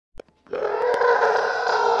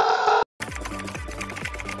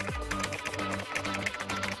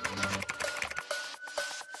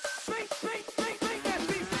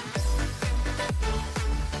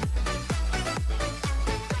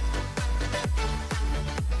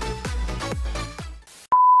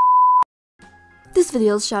This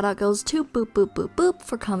video's shout out goes to Boop Boop Boop Boop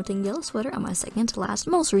for commenting yellow sweater on my second to last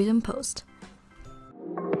most recent post.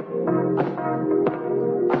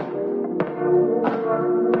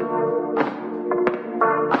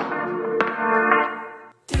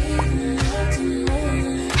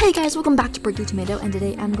 Hey guys, welcome back to PerkyTomato, and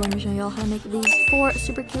today I'm going to show y'all how to make these 4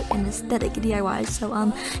 super cute and aesthetic DIYs.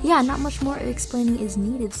 So yeah, not much more explaining is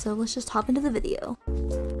needed, so let's just hop into the video.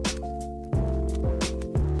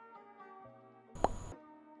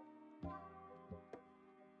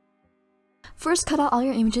 First, cut out all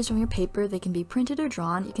your images from your paper. They can be printed or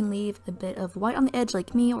drawn. You can leave a bit of white on the edge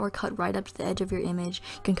like me, or cut right up to the edge of your image.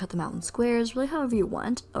 You can cut them out in squares, really however you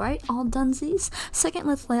want. Alright, all donesies. Second,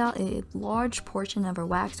 let's lay out a large portion of our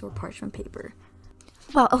wax or parchment paper.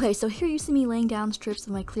 Wow, okay, so here you see me laying down strips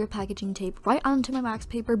of my clear packaging tape right onto my wax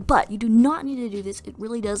paper, but you do not need to do this. It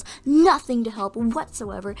really does nothing to help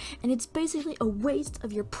whatsoever, and it's basically a waste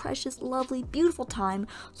of your precious, lovely, beautiful time,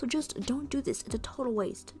 so just don't do this. It's a total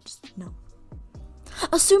waste. Just no.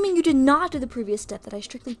 Assuming you did not do the previous step that I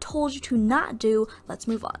strictly told you to not do, let's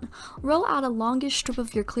move on. Roll out a longish strip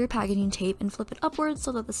of your clear packaging tape and flip it upwards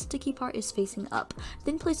so that the sticky part is facing up.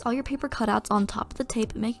 Then place all your paper cutouts on top of the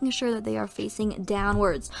tape, making sure that they are facing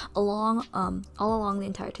downwards all along the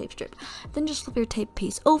entire tape strip. Then just flip your tape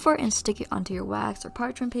piece over and stick it onto your wax or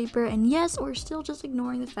parchment paper. And yes, we're still just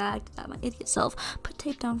ignoring the fact that my idiot self put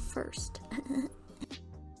tape down first.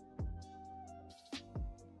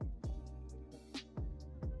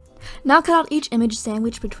 Now cut out each image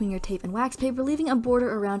sandwiched between your tape and wax paper, leaving a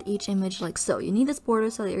border around each image like so. You need this border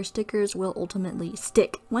so that your stickers will ultimately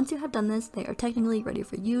stick. Once you have done this, they are technically ready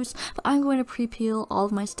for use, but I'm going to pre-peel all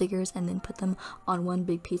of my stickers and then put them on one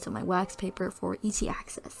big piece of my wax paper for easy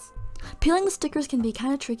access. Peeling the stickers can be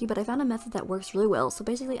kind of tricky, but I found a method that works really well. So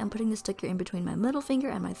basically, I'm putting the sticker in between my middle finger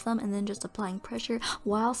and my thumb, and then just applying pressure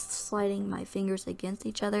while sliding my fingers against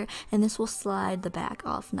each other, and this will slide the back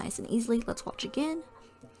off nice and easily. Let's watch again.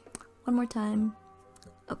 One more time.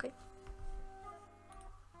 Okay.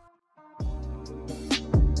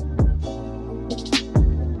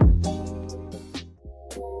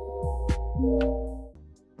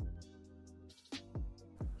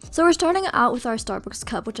 So we're starting out with our Starbucks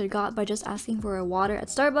cup, which I got by just asking for a water at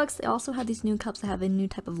Starbucks. They also have these new cups that have a new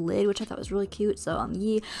type of lid, which I thought was really cute, so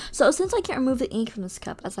yeah. So since I can't remove the ink from this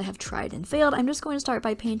cup, as I have tried and failed, I'm just going to start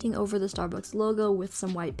by painting over the Starbucks logo with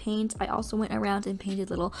some white paint. I also went around and painted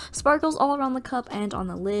little sparkles all around the cup and on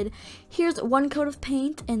the lid. Here's one coat of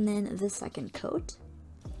paint, and then the second coat.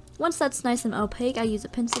 Once that's nice and opaque, I use a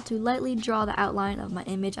pencil to lightly draw the outline of my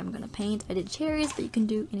image I'm going to paint. I did cherries, but you can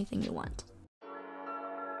do anything you want.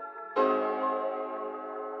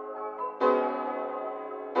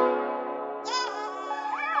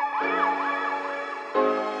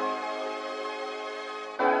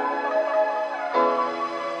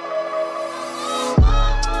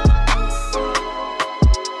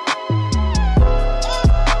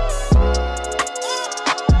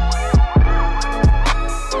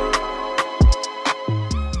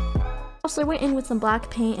 So I went in with some black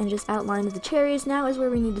paint and just outlined the cherries. Now is where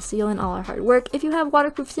we need to seal in all our hard work. If you have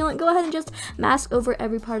waterproof sealant, go ahead and just mask over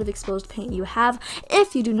every part of exposed paint you have.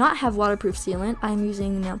 If you do not have waterproof sealant, I'm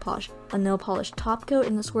using a nail polish top coat,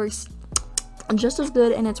 and this works just as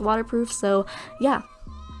good, and it's waterproof, so yeah.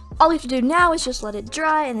 All you have to do now is just let it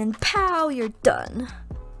dry, and then pow, you're done.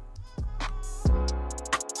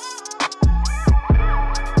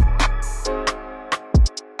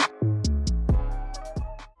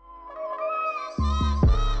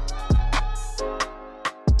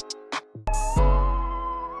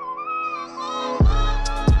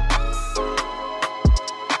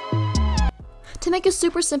 To make a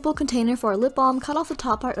super simple container for a lip balm, cut off the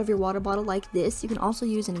top part of your water bottle like this. You can also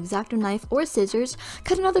use an X-Acto knife or scissors.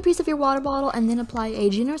 Cut another piece of your water bottle and then apply a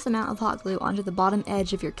generous amount of hot glue onto the bottom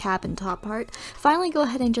edge of your cap and top part. Finally, go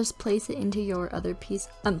ahead and just place it onto your other piece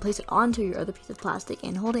of plastic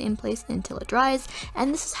and hold it in place until it dries.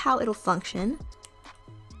 And this is how it'll function.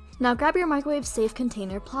 Now grab your microwave safe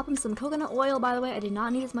container, plop in some coconut oil. By the way, I did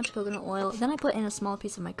not need as much coconut oil. Then I put in a small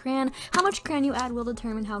piece of my crayon. How much crayon you add will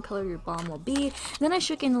determine how color your balm will be. Then I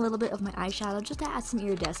shook in a little bit of my eyeshadow just to add some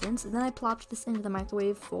iridescence. Then I plopped this into the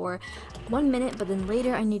microwave for 1 minute, but then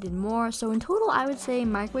later I needed more. So in total, I would say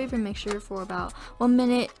microwave your mixture for about 1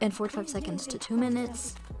 minute and 45 seconds to 2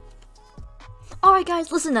 minutes. Alright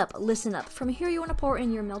guys, listen up, listen up. From here you want to pour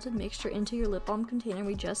in your melted mixture into your lip balm container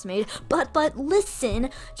we just made. But listen,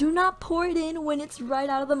 do not pour it in when it's right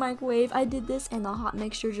out of the microwave. I did this and the hot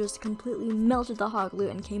mixture just completely melted the hot glue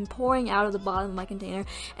and came pouring out of the bottom of my container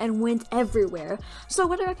and went everywhere. So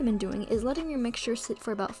what I recommend doing is letting your mixture sit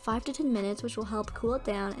for about 5 to 10 minutes, which will help cool it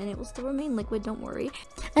down, and it will still remain liquid, don't worry.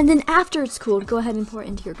 And then after it's cooled, go ahead and pour it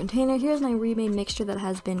into your container. Here's my remade mixture that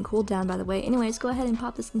has been cooled down, by the way. Anyways, go ahead and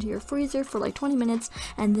pop this into your freezer for like 20 minutes,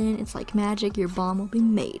 and then it's like magic, your balm will be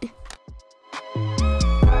made.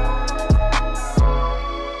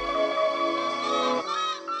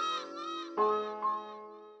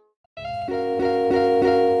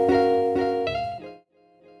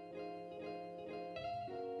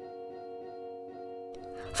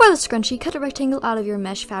 For the scrunchie, cut a rectangle out of your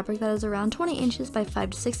mesh fabric that is around 20 inches by 5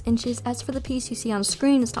 to 6 inches. As for the piece you see on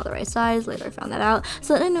screen, it's not the right size. Later I found that out.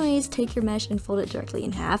 So anyways, take your mesh and fold it directly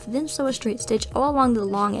in half. Then sew a straight stitch all along the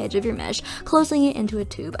long edge of your mesh, closing it into a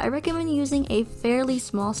tube. I recommend using a fairly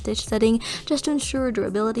small stitch setting just to ensure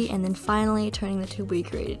durability, and then finally turning the tube we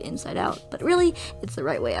created inside out. But really, it's the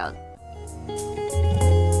right way out.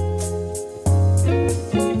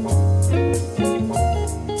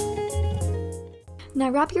 Now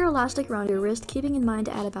wrap your elastic around your wrist, keeping in mind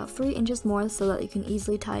to add about 3 inches more so that you can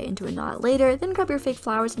easily tie it into a knot later. Then grab your fake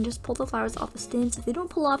flowers and just pull the flowers off the stems. If they don't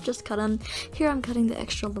pull off, just cut them. Here I'm cutting the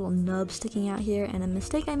extra little nub sticking out here, and a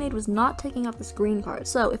mistake I made was not taking off this green part.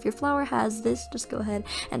 So if your flower has this, just go ahead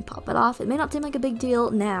and pop it off. It may not seem like a big deal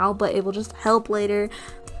now, but it will just help later.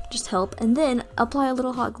 Just help. And then apply a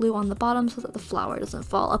little hot glue on the bottom so that the flower doesn't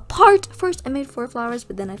fall apart. First I made 4 flowers,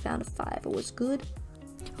 but then I found a 5. It was good.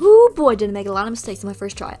 Ooh boy, did I make a lot of mistakes in my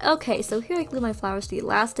first try. Okay, so here I glue my flowers to the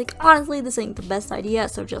elastic. Honestly, this ain't the best idea,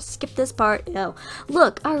 so just skip this part. Oh,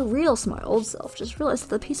 look, our real smart old self just realized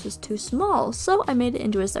that the piece was too small, so I made it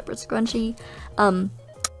into a separate scrunchie.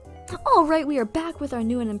 Alright, we are back with our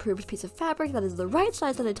new and improved piece of fabric that is the right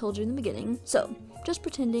size that I told you in the beginning. So, just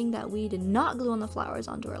pretending that we did not glue on the flowers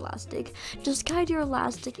onto our elastic, just guide your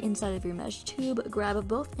elastic inside of your mesh tube, grab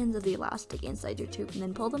both ends of the elastic inside your tube, and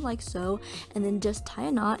then pull them like so, and then just tie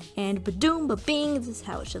a knot, and ba-doom, ba-bing, this is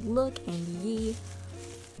how it should look, and yee.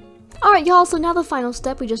 Alright y'all, so now the final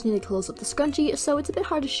step, we just need to close up the scrunchie. So it's a bit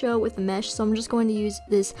hard to show with the mesh, so I'm just going to use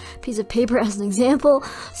this piece of paper as an example.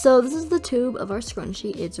 So this is the tube of our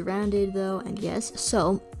scrunchie. It's rounded though, and yes,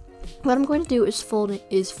 so what I'm going to do is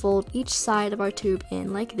fold each side of our tube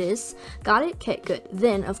in like this. Got it? Okay, good.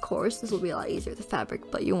 Then, of course, this will be a lot easier with the fabric,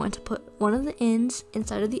 but you want to put one of the ends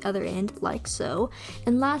inside of the other end, like so.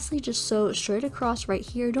 And lastly, just sew straight across right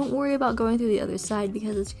here. Don't worry about going through the other side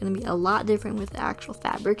because it's going to be a lot different with the actual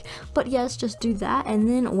fabric. But yes, just do that, and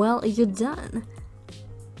then, well, you're done.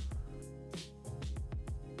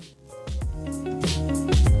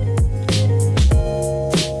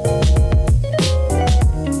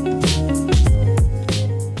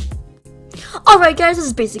 Alright guys, this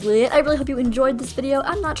is basically it. I really hope you enjoyed this video.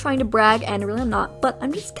 I'm not trying to brag, and really I'm not, but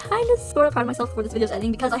I'm just kind of sort of proud of myself for this video's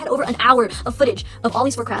editing because I had over an hour of footage of all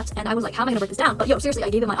these 4 crafts, and I was like, how am I gonna break this down? But yo, seriously, I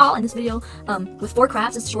gave it my all, and this video with 4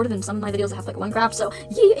 crafts is shorter than some of my videos that have like 1 craft, so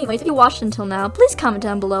yeah. Anyways, if you watched until now, please comment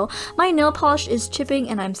down below. My nail polish is chipping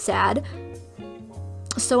and I'm sad.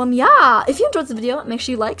 So yeah, if you enjoyed the video, make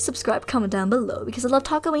sure you like, subscribe, comment down below because I love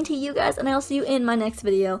talking to you guys, and I'll see you in my next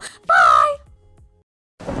video. Bye!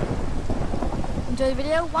 Enjoy the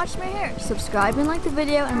video, watch my hair, subscribe and like the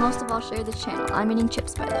video, and most of all share this channel. I'm eating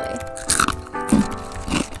chips, by the way.